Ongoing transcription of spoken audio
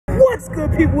What's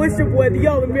good, people? It's your boy, the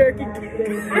All-American Kid.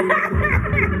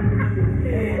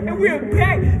 And we are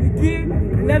back again.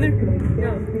 Another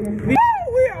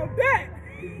we are back.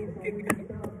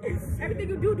 Everything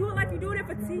you do it like you're doing it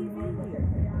for TV.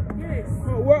 Yes.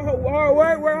 Work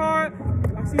hard.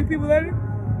 I'll see you people later.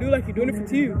 Do it like you're doing it for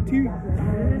TV.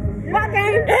 What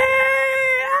game?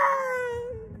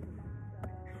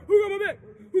 Who got my back?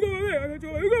 I got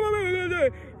your back. Who got my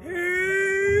back? Hey,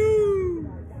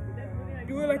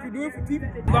 do it like you're doing it for TV.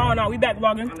 Going on, we back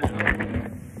vlogging.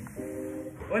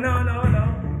 Well, no.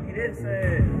 He didn't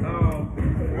say,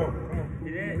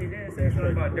 he didn't say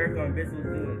something about Dirk on Bitch was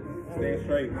good. Stand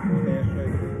straight.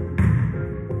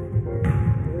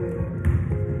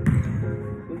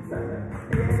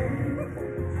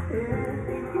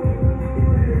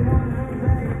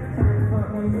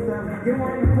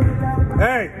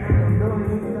 Hey!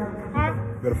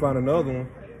 Better find another one.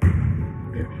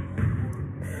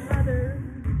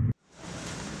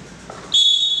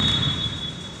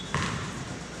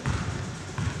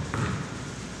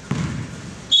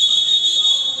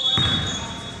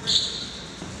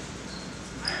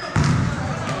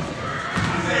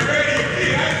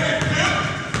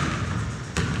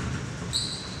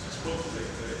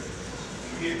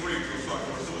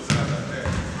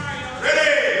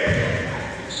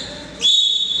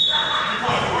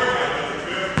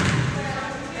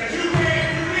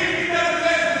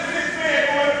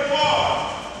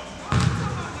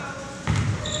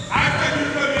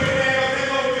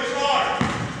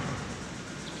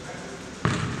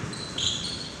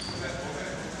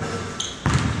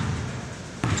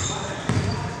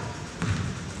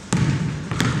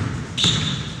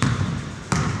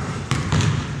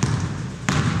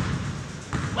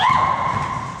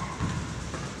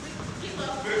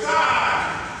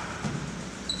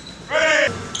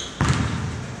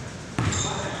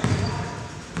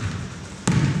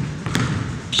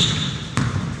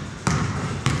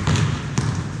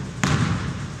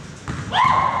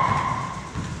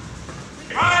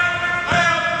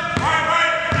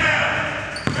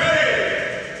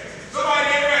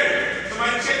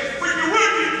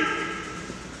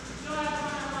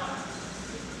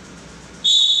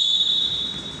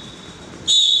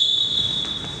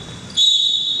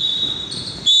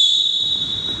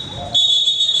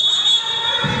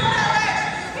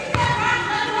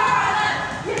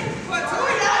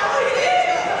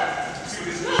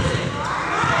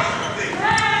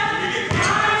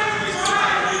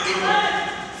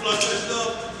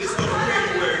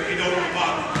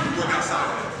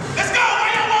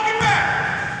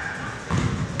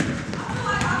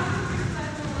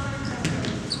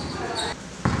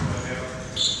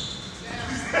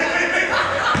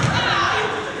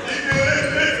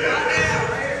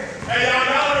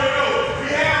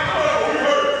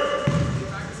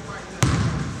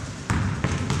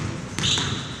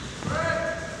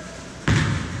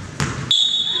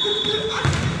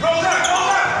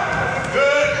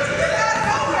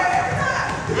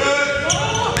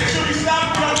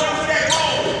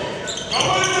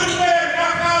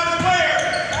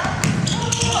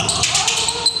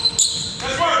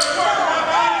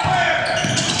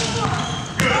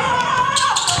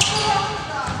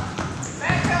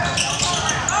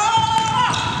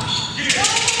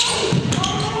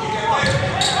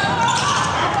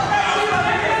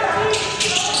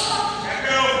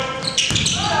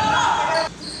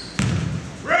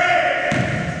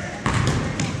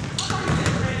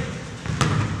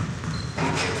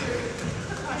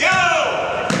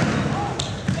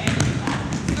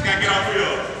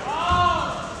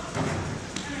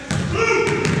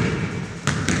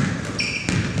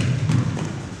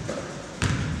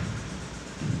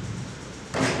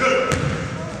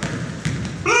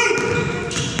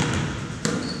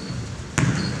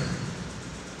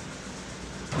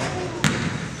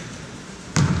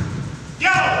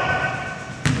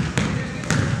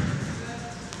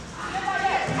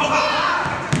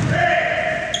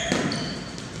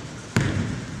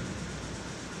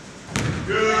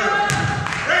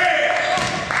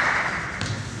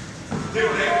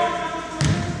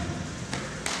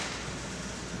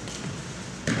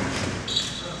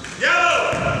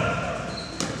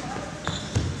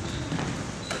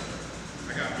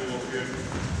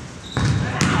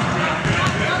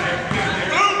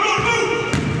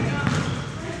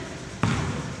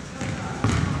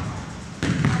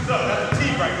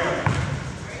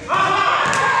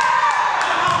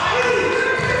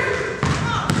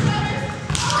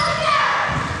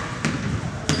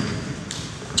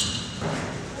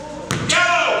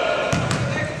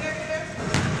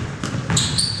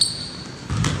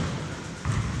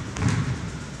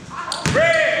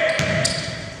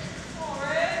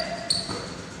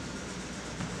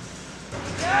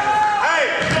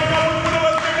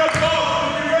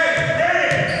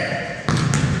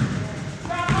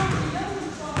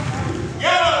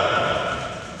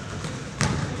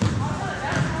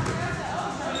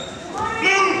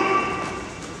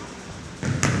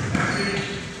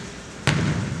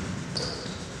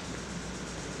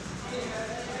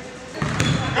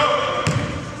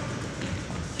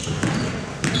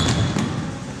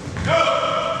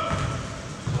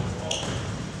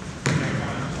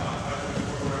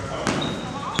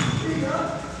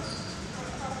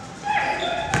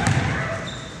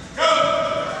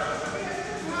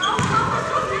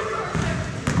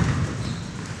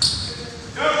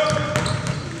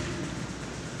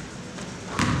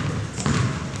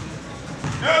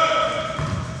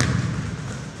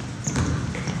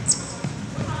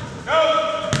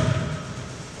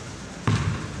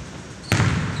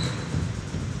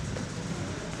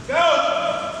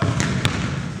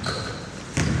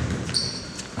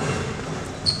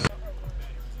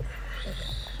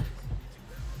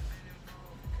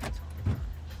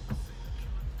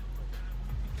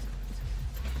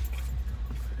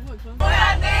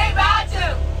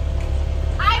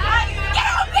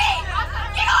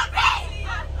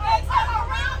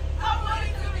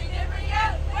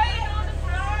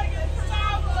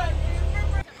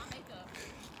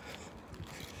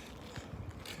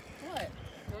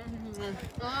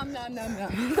 No.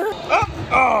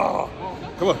 Oh!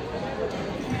 Come on.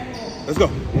 Let's go.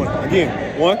 One.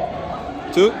 Again. 1,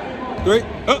 2, 3.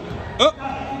 Up.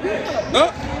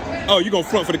 Oh, you gonna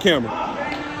front for the camera.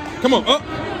 Come on. Up.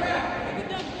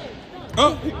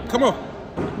 Come on.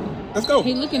 Let's go.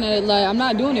 He looking at it like I'm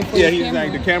not doing it for Yeah, the he's camera.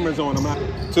 like the camera's on. I'm out.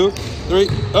 2, 3.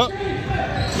 Up.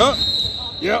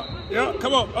 Yeah.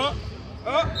 Come on. Up.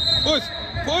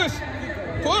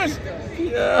 Push.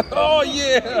 Yeah. Oh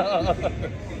yeah.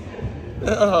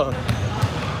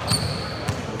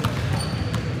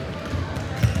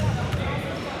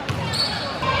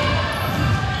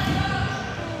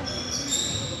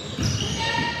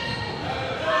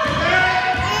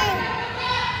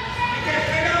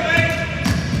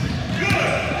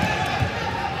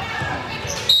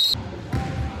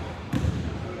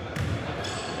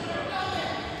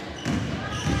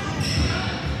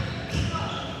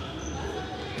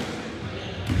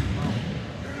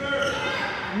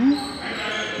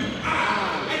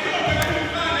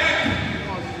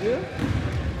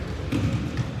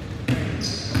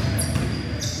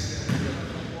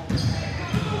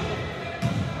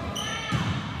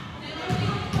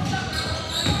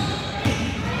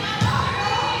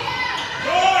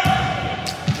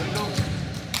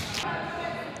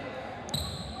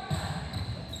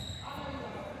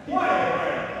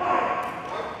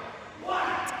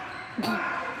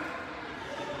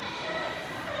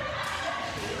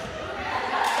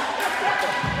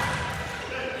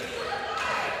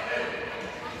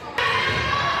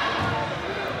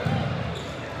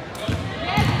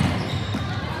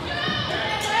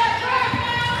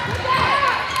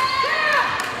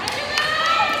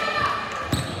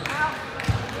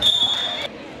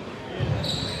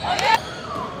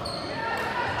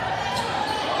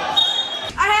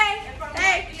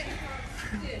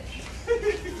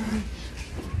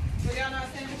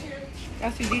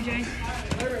 Y'all see DJ?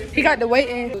 He got the weight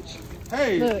in.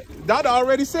 Hey, Look. Dada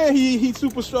already said he's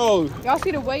super strong. Y'all see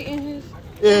the weight in his?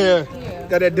 Yeah. Yeah.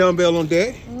 Got that dumbbell on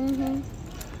deck. Mm-hmm.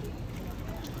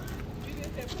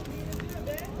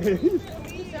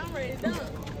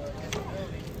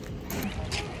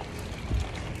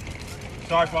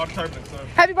 Sorry for all the turbulence, sir.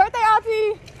 Happy birthday,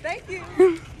 Auntie! Thank you.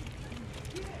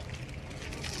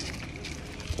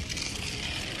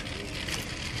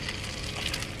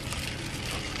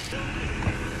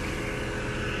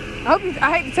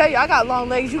 I hate to tell you, I got long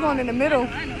legs. You going in the middle.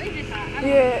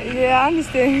 Yeah, I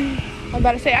understand. I'm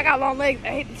about to say, I got long legs. I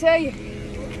hate to tell you.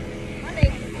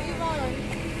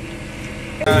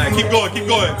 Keep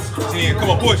going. 10, come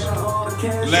on, push.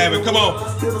 11, come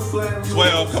on.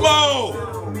 12, come on.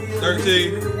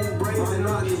 13,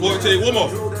 14, one more.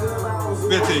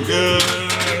 15, good.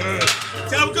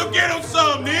 Tell them come get him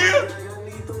some, Neil.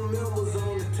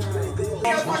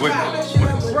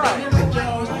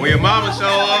 When your mama show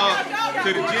up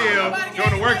to the gym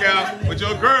doing the workout with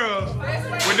your girls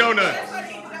with donuts.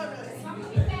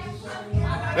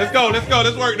 Let's go. Let's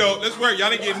work though. Let's work. Y'all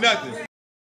didn't get nothing.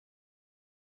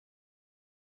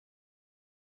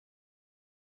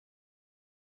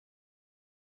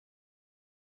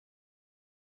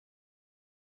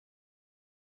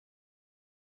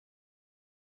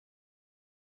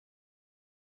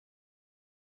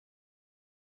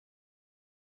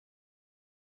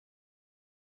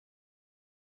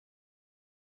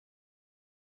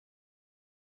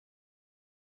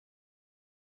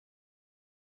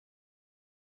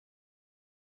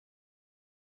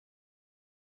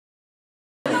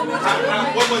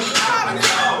 What was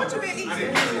what you been eating?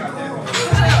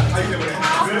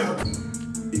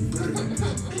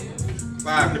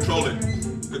 5, control it.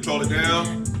 Control it down.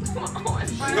 Come on.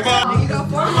 Somebody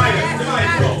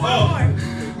control. Oh.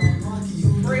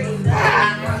 Breathe. You're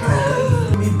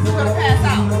gonna pass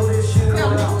out. No,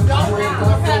 don't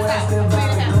pass out.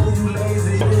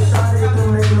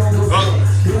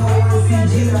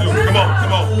 Come on.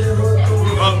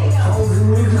 Up.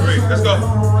 3, let's go.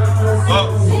 Up.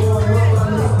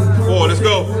 4, let's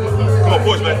go. Come on,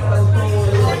 push, man.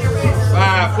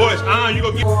 5, push. You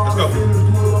gonna get. Let's go.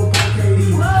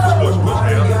 Let's push,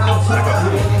 down. Back up.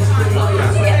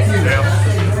 Down.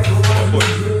 Come on, push.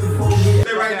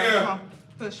 Stay right there.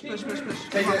 Push.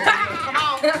 Come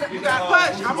on. You gotta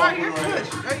push. I'm right here. Push.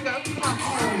 There you go. Come on.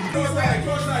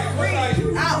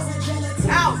 Breathe. Out.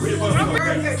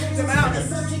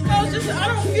 No, just I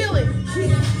don't feel it.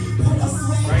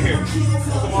 Right here.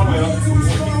 Come all the way up. Keep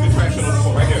the traction on the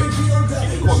floor. Right here.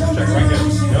 Keep the core check right here.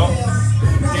 Yup.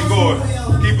 Keep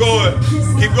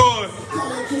going.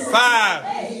 5,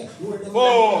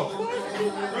 4,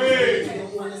 3,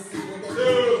 2.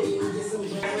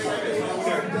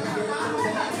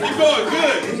 Keep going.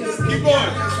 Good. Keep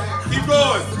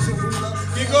going.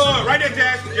 Okay,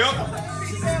 Jazz. Yup.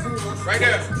 Right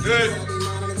there. Good.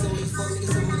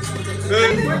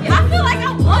 Good. I feel like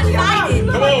I'm one-sided.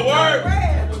 Come on, work.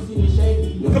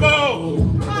 Come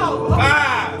on.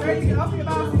 5,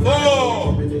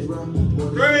 4,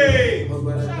 3,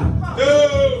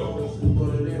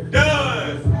 2,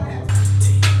 done.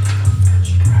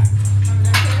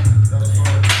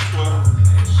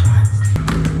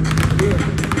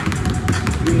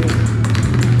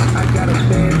 I got a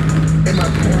band in my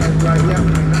pants right now.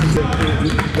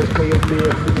 Just pay your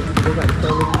bill. Go back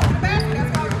to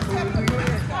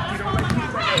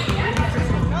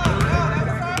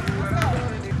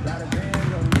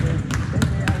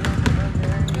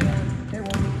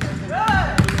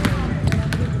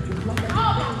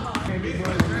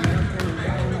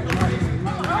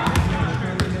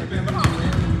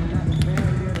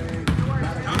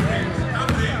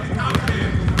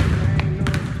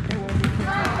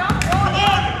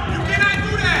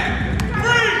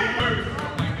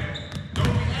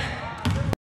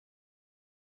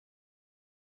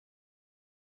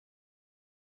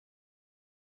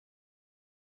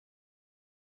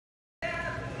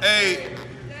Eight,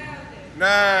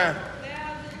 9,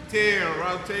 10.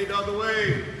 Rotate the other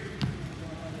way.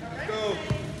 Let's go.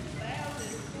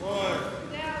 1,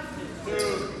 2,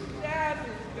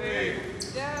 3,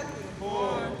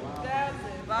 4,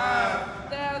 5,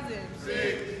 6,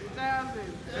 7,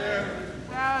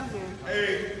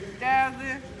 8,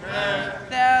 9,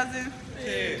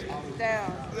 10.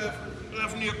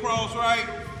 Left knee across, right?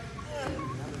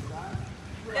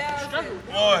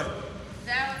 1,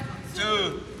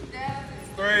 2,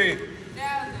 3,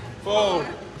 4,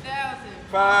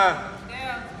 5,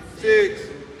 6,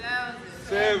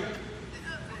 7,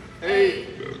 8,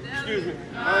 excuse me,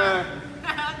 9,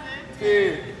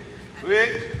 10.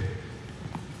 Switch.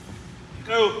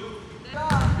 Go.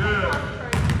 Good.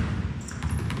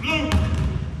 Blue.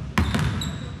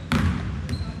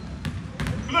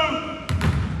 Blue.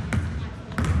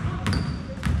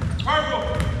 Purple.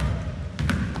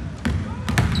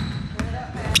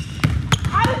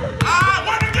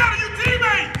 Work together, you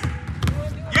teammates!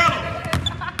 Yellow.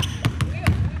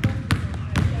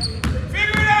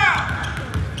 Figure it out.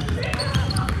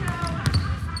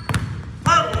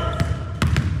 Purple.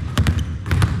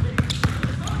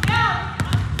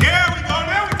 There we go.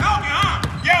 Now we're talking, huh?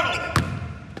 Yellow.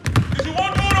 Because you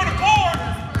won't do it on the court.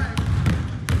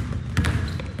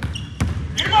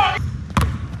 Get him on.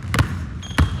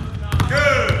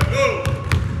 Good. Blue.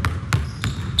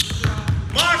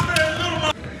 Monster and Little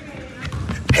Monster.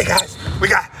 Hey guys, we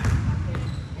got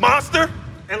Monster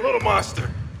and Little Monster.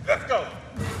 Let's go.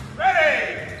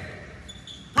 Ready.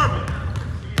 Purple.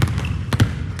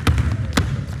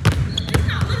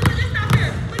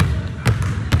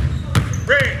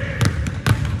 Red.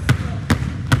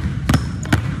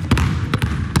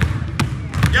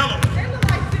 Yellow.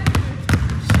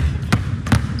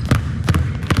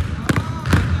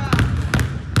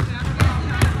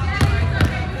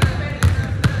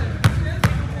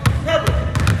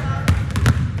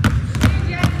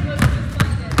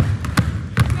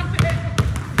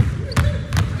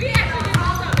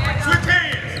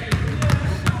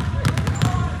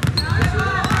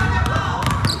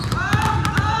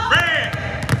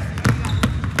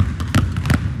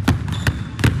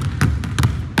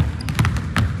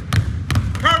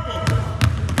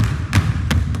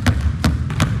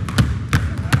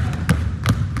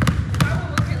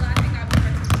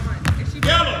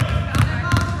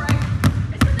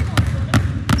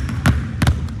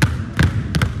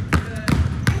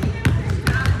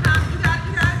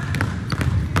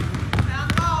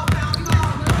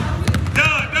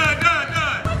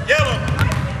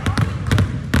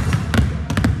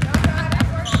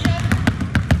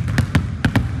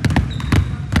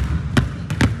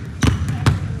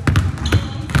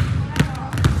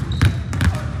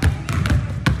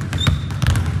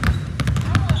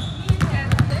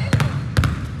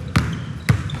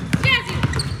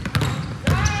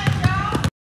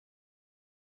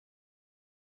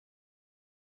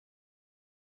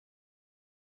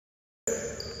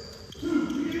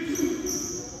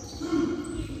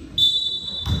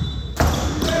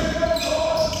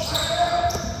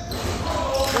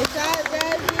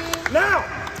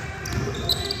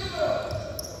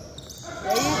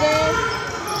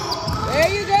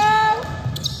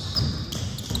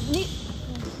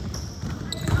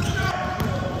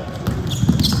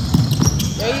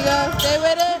 Stay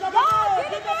with it.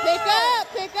 Pick up,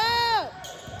 pick up.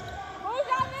 Who's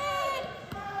that man?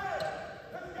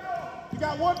 You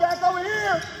got one back over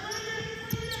here.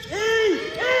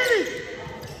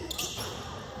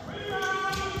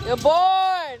 You're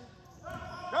bored.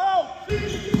 Go.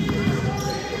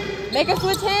 Make her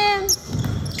switch hands.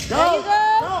 Go. There you go.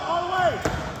 Go all the way.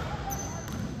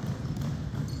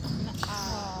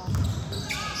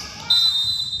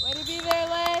 Way to be there,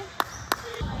 Lay.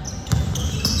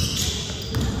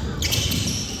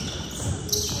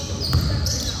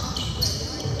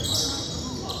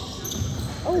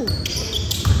 Oh.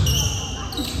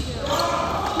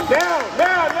 Down.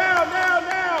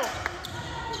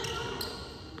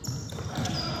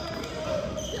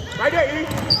 Right there, E.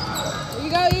 There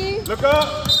you go, E. Look up.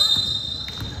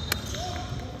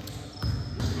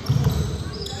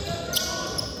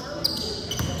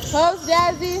 Post,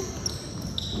 Jazzy.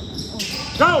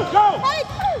 Go. Hey,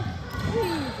 go.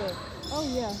 Jesus. Oh,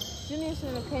 yeah. Junior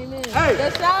shouldn't have came in. Hey.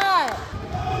 Good shot.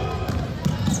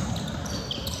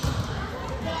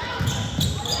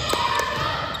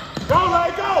 Go,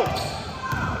 Lay, go.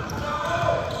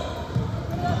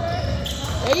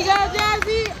 There you go,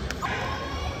 Jazzy.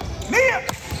 Nia.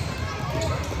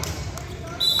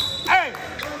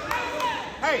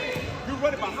 Hey, you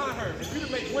running behind her. If you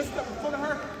just make one step in front of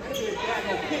her, that'll be a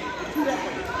daggone kick. Do that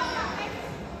way.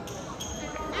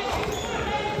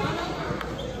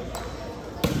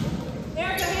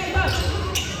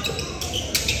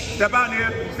 Step out,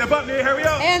 Nia. Step up, Nia. Hurry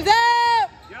up. Hands up.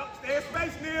 Yep. Stay in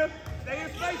space, Nia. Stay in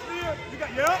space, Nia. You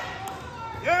got, yep.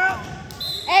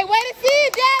 Hey, way to see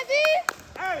it, Jazzy.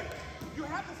 Hey, you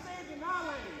have to stay in the 9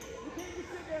 lane. You can't just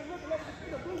sit there and look and let the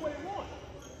kid blue what it wants.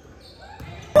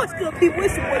 What's good, people?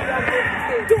 It's your boy, y'all.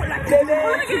 Do it like that.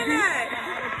 Look at that.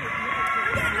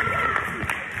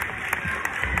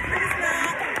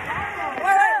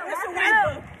 What's your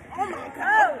wiper? Oh, my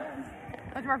God.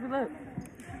 That's Murphy, look.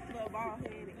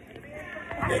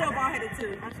 I'm still bald-headed,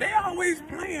 too. They always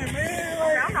playing,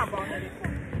 man. I'm not bald-headed.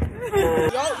 Yo,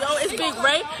 it's Big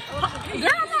Ray.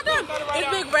 Girl, I'm not done. It's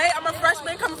Big Ray. I'm a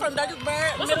freshman coming from Douglas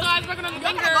Byrd. What's up, guys? Working on the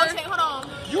fingers. Hold on.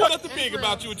 You want nothing big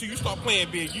about you until you start playing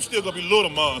big. You still gonna be little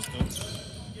monster.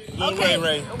 Little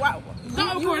Ray. Wow. You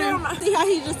don't see how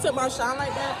he just took my shine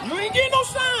like that? You ain't getting no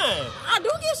shine. I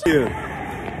do get shine.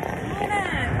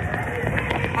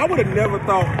 Yeah. I would have never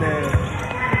thought that,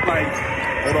 like,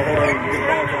 hold on, get the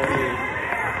balls on here.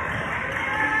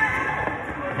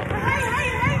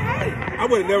 I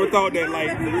would have never thought that,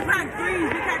 like, We got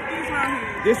threes around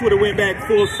here. this would have went back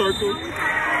full circle.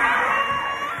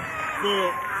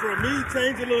 For me,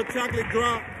 changing little chocolate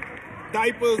drop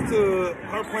diapers to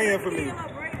her playing for me.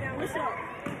 What's up?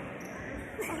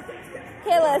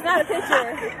 Kayla, it's not a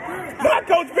picture. Not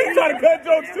Coach B trying to cut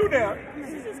jokes too now.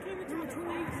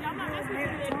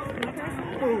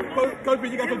 Coach B,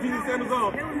 you got some Jesus sandals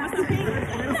on.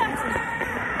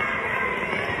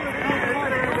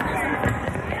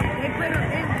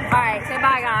 All right, say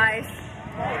bye, guys.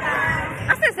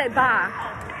 I said say bye.